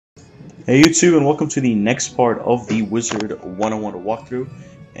Hey YouTube, and welcome to the next part of the Wizard101 walkthrough.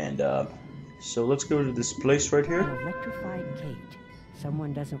 And so let's go to this place right here. An electrified gate.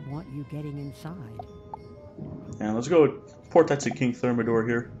 Someone doesn't want you getting inside. And let's go port that to King Thermidor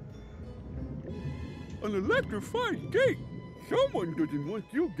here. An electrified gate? Someone doesn't want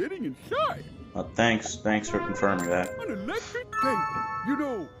you getting inside. Thanks for confirming that. An electric gate? You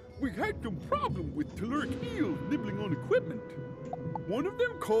know, we had some problem with telluric eels nibbling on equipment. One of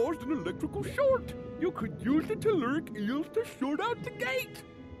them caused an electrical short. You could use the telluric eels to short out the gate.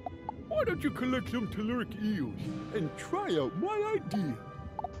 Why don't you collect some telluric eels and try out my idea?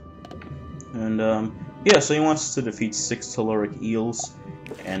 And yeah, so he wants to defeat 6 telluric eels.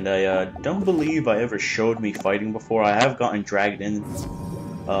 And I don't believe I ever showed me fighting before. I have gotten dragged in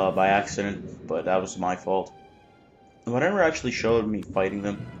by accident, but that was my fault. But I never actually showed me fighting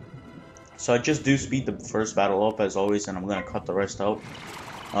them. So I just do speed the first battle up as always, and I'm gonna cut the rest out.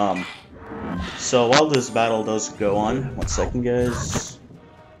 So while this battle does go on, 1 second, guys.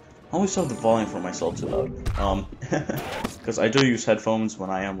 I always have the volume for myself too loud. Because I do use headphones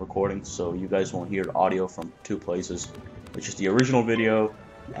when I am recording, so you guys won't hear audio from 2 places, which is the original video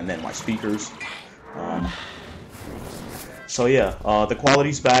and then my speakers. So yeah, the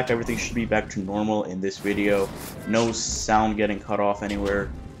quality's back. Everything should be back to normal in this video. No sound getting cut off anywhere.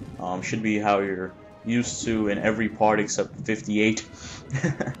 Should be how you're used to in every part except 58,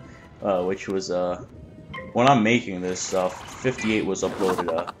 which was when I'm making this. 58 was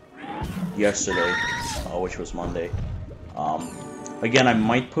uploaded yesterday, which was Monday. Again, I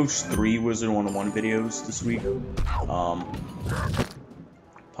might post 3 Wizard101 videos this week,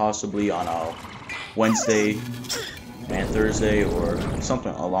 possibly on Wednesday and Thursday or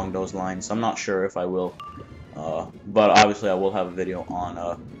something along those lines. I'm not sure if I will, but obviously I will have a video on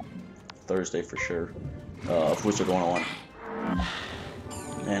Thursday for sure of Wizard101.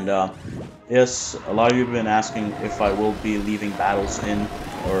 And yes, a lot of you have been asking if I will be leaving battles in,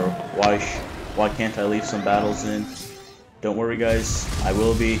 or why can't I leave some battles in. Don't worry guys, I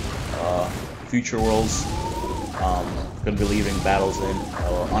will be. Future worlds, gonna be leaving battles in,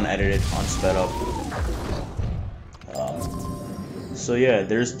 unedited, unsped up. So yeah,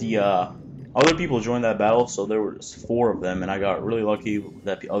 there's the other people joined that battle, so there was 4 of them, and I got really lucky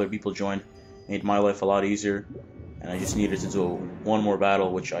that the other people joined. Made my life a lot easier, and I just needed to do 1 more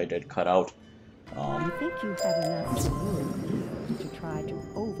battle, which I did cut out. You think you have enough telluric eels to try to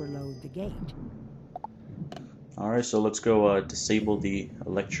overload the gate? Alright, so let's go disable the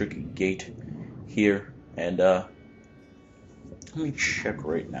electric gate here, and let me check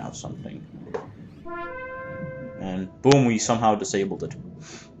right now something. And boom, we somehow disabled it.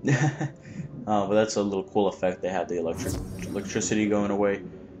 But that's a little cool effect. They had the electricity going away.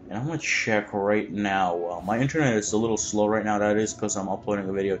 And I'm gonna check right now. My internet is a little slow right now. That is because I'm uploading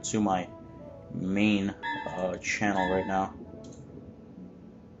a video to my main channel right now.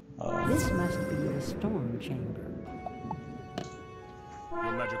 This must be the storm chamber.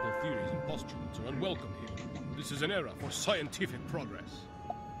 Your magical theories and postulates are unwelcome here. This is an era for scientific progress.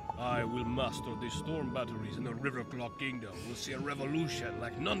 I will master these storm batteries in the River Clock Kingdom. We'll see a revolution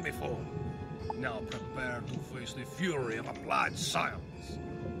like none before. Now prepare to face the fury of applied science.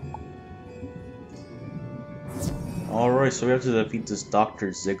 Alright, so we have to defeat this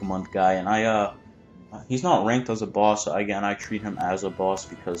Dr. Zygmunt guy, and he's not ranked as a boss. Again, I treat him as a boss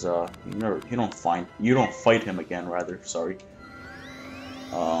because you don't fight him again, rather. Sorry.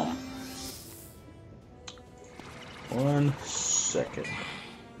 1 second.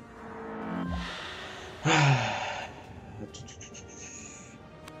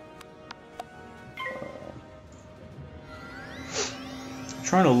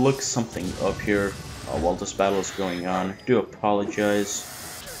 Trying to look something up here while this battle is going on. I do apologize.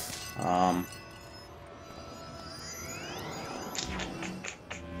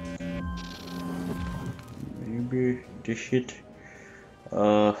 Maybe this shit.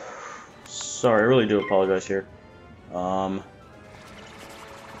 Sorry, I really do apologize here. Oh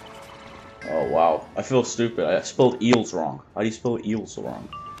wow, I feel stupid. I spelled eels wrong. How do you spell eels wrong?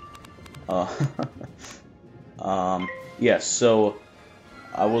 Yes, so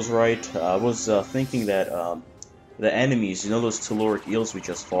I was right. I was thinking that the enemies, you know those telluric eels we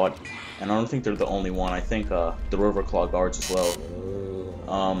just fought, and I don't think they're the only one. I think the River Claw guards as well.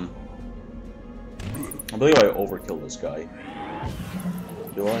 I believe I overkilled this guy.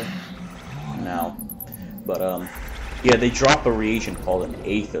 Do I? No. But yeah, they drop a reagent called an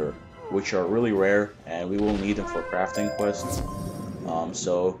Aether, which are really rare, and we will need them for crafting quests.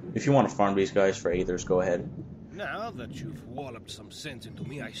 So if you want to farm these guys for Aethers, go ahead. Now that you've walloped some sense into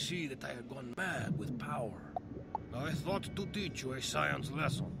me, I see that I have gone mad with power. I thought to teach you a science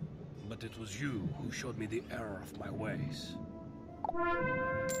lesson, but it was you who showed me the error of my ways.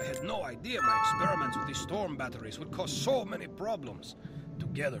 I had no idea my experiments with the storm batteries would cause so many problems.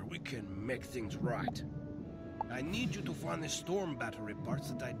 Together we can make things right. I need you to find the storm battery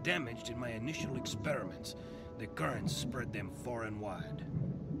parts that I damaged in my initial experiments. The currents spread them far and wide.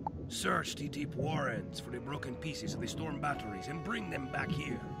 Search the deep warrens for the broken pieces of the storm batteries and bring them back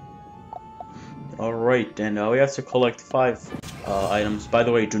here. Alright, and we have to collect 5 items. By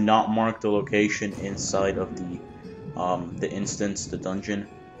the way, do not mark the location inside of the instance, the dungeon,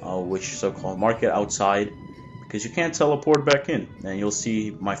 which so-called mark it outside, because you can't teleport back in, and you'll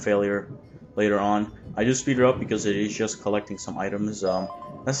see my failure later on. I just speed it up because it is just collecting some items. That's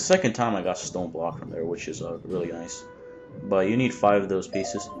the second time I got stone block from there, which is really nice. But you need 5 of those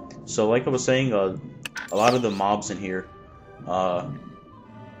pieces. So like I was saying, a lot of the mobs in here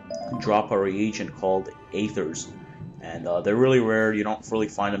drop a reagent called aethers, and they're really rare. You don't really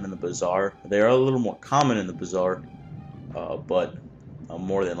find them in the bazaar. They are a little more common in the bazaar, but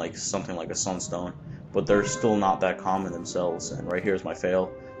more than like something like a sunstone. But they're still not that common themselves. And right here's my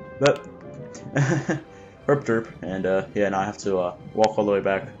fail. But herp derp, and yeah, now I have to walk all the way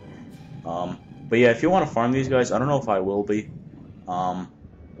back. But yeah, if you want to farm these guys, I don't know if I will be.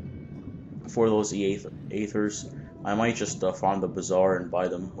 For those aethers, I might just farm the bazaar and buy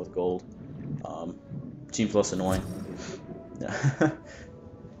them with gold. Seems less annoying.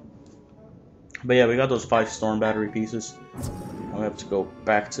 But yeah, we got those 5 storm battery pieces. I have to go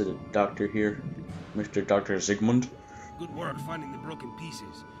back to the doctor here, Mr. Dr. Zygmunt. Good work finding the broken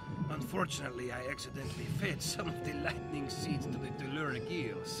pieces. Unfortunately, I accidentally fed some of the lightning seeds to the telluric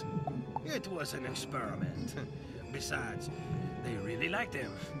eels. It was an experiment. Besides, they really liked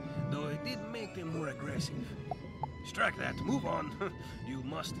them, though it did make them more aggressive. Strike that, move on. You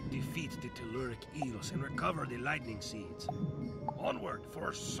must defeat the telluric eels and recover the lightning seeds. Onward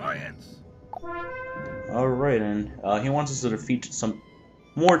for science! Alright, and he wants us to defeat some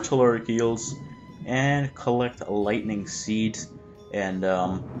more telluric eels and collect lightning seeds. And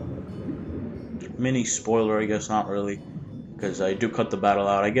mini spoiler, I guess not really, because I do cut the battle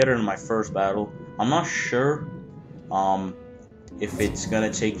out. I get it in my first battle. I'm not sure if it's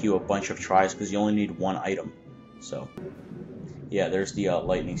gonna take you a bunch of tries, because you only need 1 item. So yeah, there's the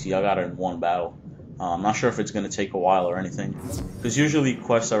lightning seed. I got it in 1 battle. I'm not sure if it's gonna take a while or anything, because usually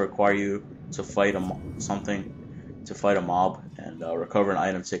quests that require you to fight to fight a mob and recover an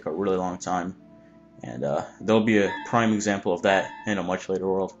item take a really long time. And there'll be a prime example of that in a much later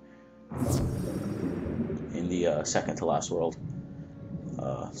world. In the second to last world.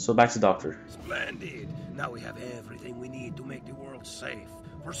 So back to Doctor. Splendid! Now we have everything we need to make the world safe.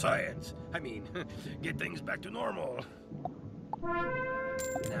 For science. I mean, get things back to normal.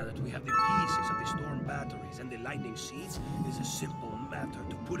 Now that we have the pieces of the storm batteries and the lightning seeds, it's a simple matter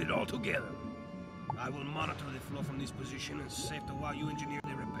to put it all together. I will monitor the flow from this position and save to while you engineer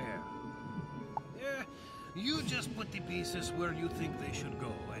the repair. Yeah, you just put the pieces where you think they should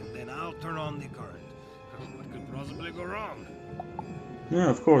go, and then I'll turn on the current. What could possibly go wrong? Yeah,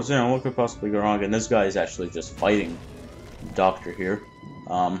 of course, yeah, what could possibly go wrong? And this guy is actually just fighting Doctor here.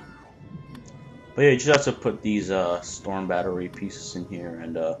 But yeah, you just have to put these storm battery pieces in here,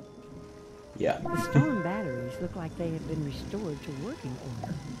 and yeah. The storm batteries look like they have been restored to working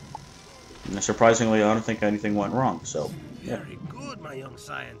order. And surprisingly, I don't think anything went wrong, so yeah. Very good, my young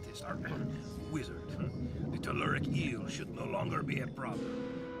scientist. Wizard. The telluric eel should no longer be a problem.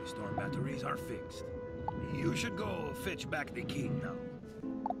 The storm batteries are fixed. You should go fetch back the king now.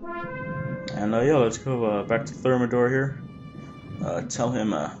 And yeah, let's go back to Thermidor here. Tell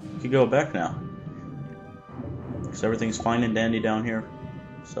him he can go back now. Because everything's fine and dandy down here.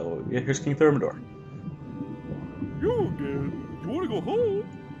 So yeah, here's King Thermidor. You again? You want to go home?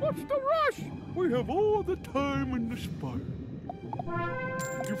 What's the rush? We have all the time in the spire.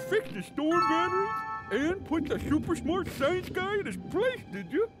 You fixed the storm batteries and put the super smart science guy in his place,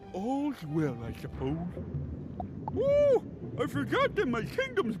 did you? All's well, I suppose. Woo! I forgot that my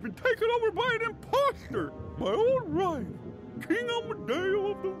kingdom's been taken over by an imposter, my old rival, King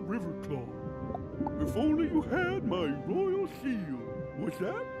Amadeo of the Riverclaw. If only you had my royal seal. What's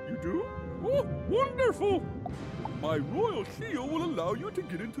that? You do? Oh, wonderful! My royal seal will allow you to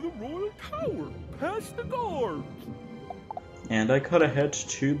get into the royal tower, past the guards. And I cut ahead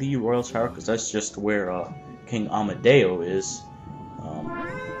to the royal tower because that's just where King Amadeo is.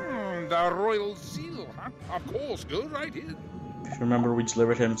 The royal seal, huh? Of course, go right in. If you remember, we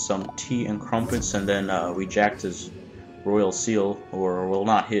delivered him some tea and crumpets, and then we jacked his royal seal, or, well,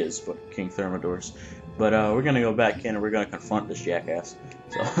 not his, but King Thermidor's. But we're gonna go back in and we're gonna confront this jackass.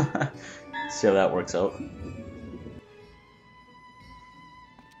 So, see how that works out.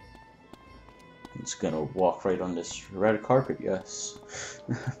 It's gonna walk right on this red carpet, yes.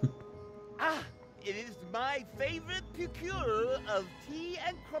 Ah, it is my favorite liqueur of tea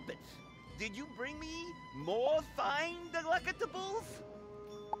and crumpets. Did you bring me more fine delectables?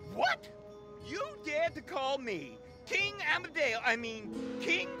 What? You dare to call me King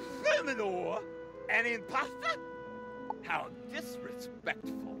King Thermidor, an imposter? How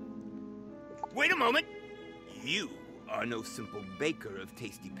disrespectful. Wait a moment. You are no simple baker of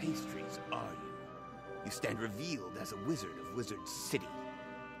tasty pastries, are you? You stand revealed as a wizard of Wizard City.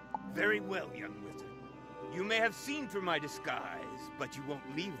 Very well, young wizard. You may have seen through my disguise, but you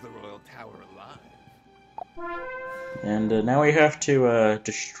won't leave the Royal Tower alive. And now we have to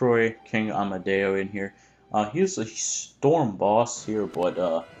destroy King Amadeo in here. He's a storm boss here, but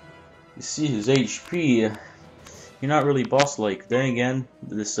you see his HP. You're not really boss-like. Then again,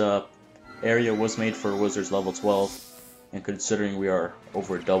 this area was made for wizards level 12, and considering we are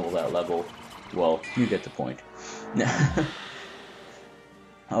over double that level, well, you get the point.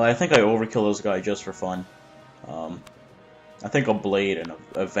 I think I overkill those guys just for fun. I think a blade and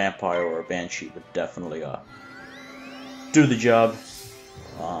a vampire or a banshee would definitely do the job.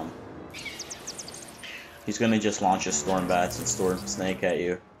 He's gonna just launch his storm bats and storm snake at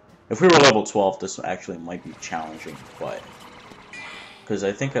you. If we were level 12, this actually might be challenging, but because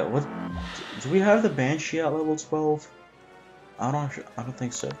I think what do we have the banshee at level 12? I don't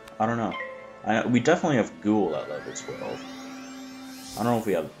think so. I don't know. We definitely have ghoul at level 12. I don't know if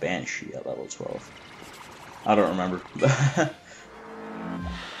we have banshee at level 12. I don't remember.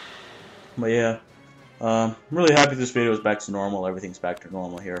 But yeah, I'm really happy this video is back to normal. Everything's back to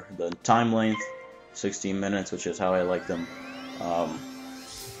normal here. The time length, 16 minutes, which is how I like them.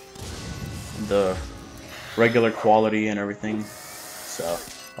 The regular quality and everything. So,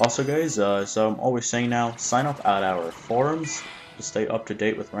 also guys, so I'm always saying now, sign up at our forums to stay up to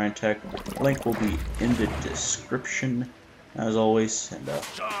date with Rantech. Link will be in the description, as always. And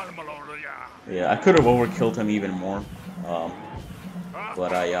yeah, I could have overkilled him even more,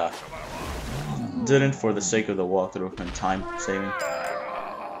 but I didn't for the sake of the walkthrough and time saving.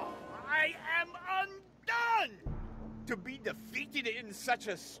 I am undone! To be defeated in such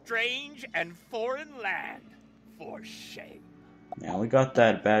a strange and foreign land. For shame. Yeah, we got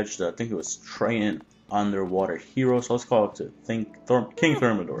that badge that I think it was Training Underwater Hero, so let's call it to King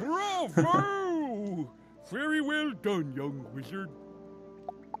Thermidor. Bravo! Very well done, young wizard.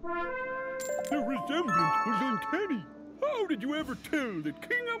 The resemblance was uncanny. How did you ever tell that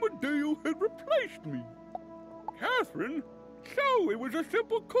King Amadeo had replaced me? Catherine? So it was a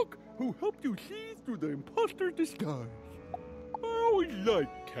simple cook who helped you see through the imposter's disguise. I always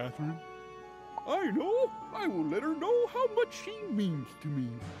liked Catherine. I know. I will let her know how much she means to me.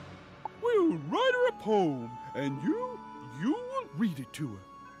 We'll write her a poem, and you will read it to her.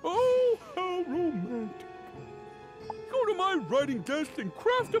 Oh, how romantic. Go to my writing desk and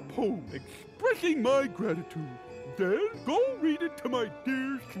craft a poem expressing my gratitude. Then go read it to my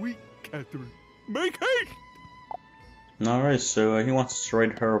dear, sweet Catherine. Make haste! Alright, so he wants to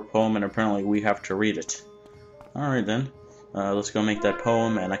write her a poem, and apparently we have to read it. Alright then, let's go make that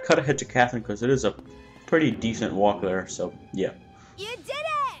poem, and I cut ahead to Catherine because it is a pretty decent walk there, so yeah. You did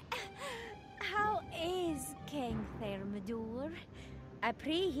it! How is King Thermidor? I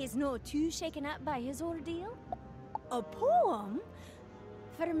pray he's not too shaken up by his ordeal. A poem?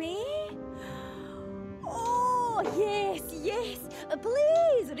 For me? Oh, yes, yes!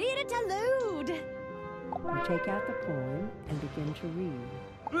 Please, read it aloud! You take out the poem and begin to read.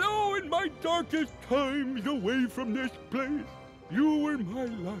 Though in my darkest times away from this place, you were my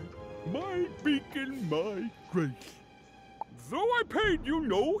light, my beacon, my grace. Though I paid you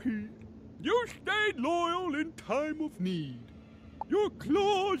no heed, you stayed loyal in time of need. Your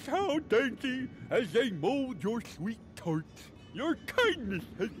claws how dainty as they mold your sweet tarts. Your kindness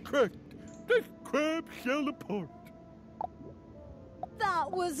has cracked this crab shell apart.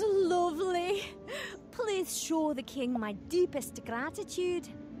 That was lovely. Please show the king my deepest gratitude.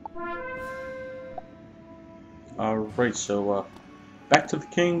 Alright, so, back to the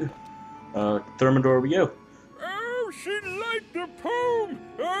king. Thermidor, we go. Oh, she liked the poem!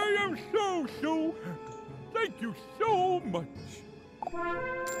 I am so happy. Thank you so much.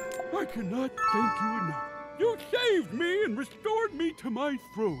 I cannot thank you enough. You saved me and restored me to my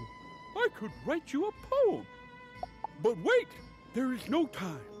throne. I could write you a poem. But wait, there is no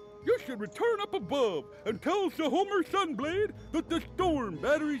time. You should return up above and tell Sir Homer Sunblade that the storm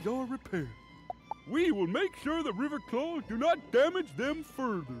batteries are repaired. We will make sure the river claws do not damage them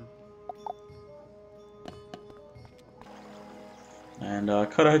further. And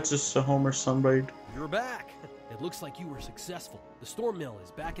cut ahead to Sir Homer Sunblade. You're back. It looks like you were successful. The storm mill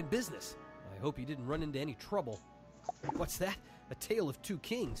is back in business. I hope you didn't run into any trouble. What's that? A tale of two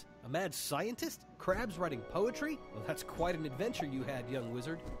kings? A mad scientist? Crabs writing poetry? Well, that's quite an adventure you had, young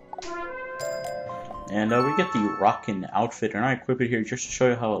wizard. And we get the rockin' outfit, and I equip it here just to show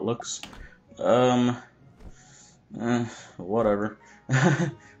you how it looks. Whatever.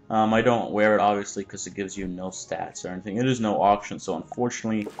 I don't wear it, obviously, because it gives you no stats or anything. It is no auction, so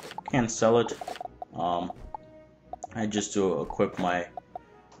unfortunately, can't sell it. I just do equip my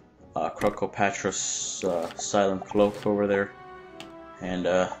Crocopatros silent cloak over there. And,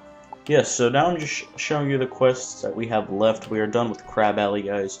 yeah, so now I'm just showing you the quests that we have left. We are done with Crab Alley,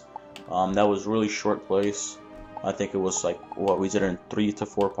 guys. That was really short place. I think it was like, what, we did it in 3 to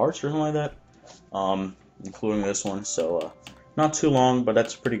 4 parts or something like that. Including this one, so, not too long, but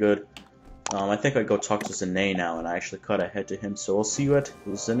that's pretty good. I think I go talk to Zane now, and I actually cut ahead to him, so we'll see you at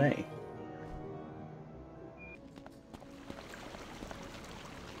Zane.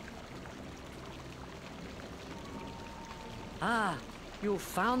 Ah, you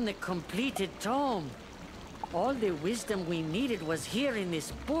found the completed tome. All the wisdom we needed was here in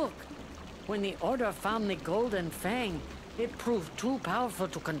this book. When the Order found the Golden Fang, it proved too powerful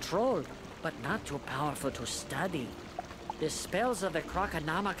to control, but not too powerful to study. The spells of the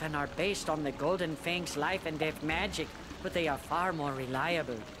Croconomicon are based on the Golden Fang's life and death magic, but they are far more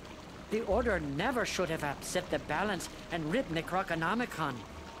reliable. The Order never should have upset the balance and ripped the Croconomicon.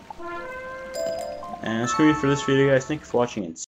 And that's going to be it for this video, guys. Thank you for watching, and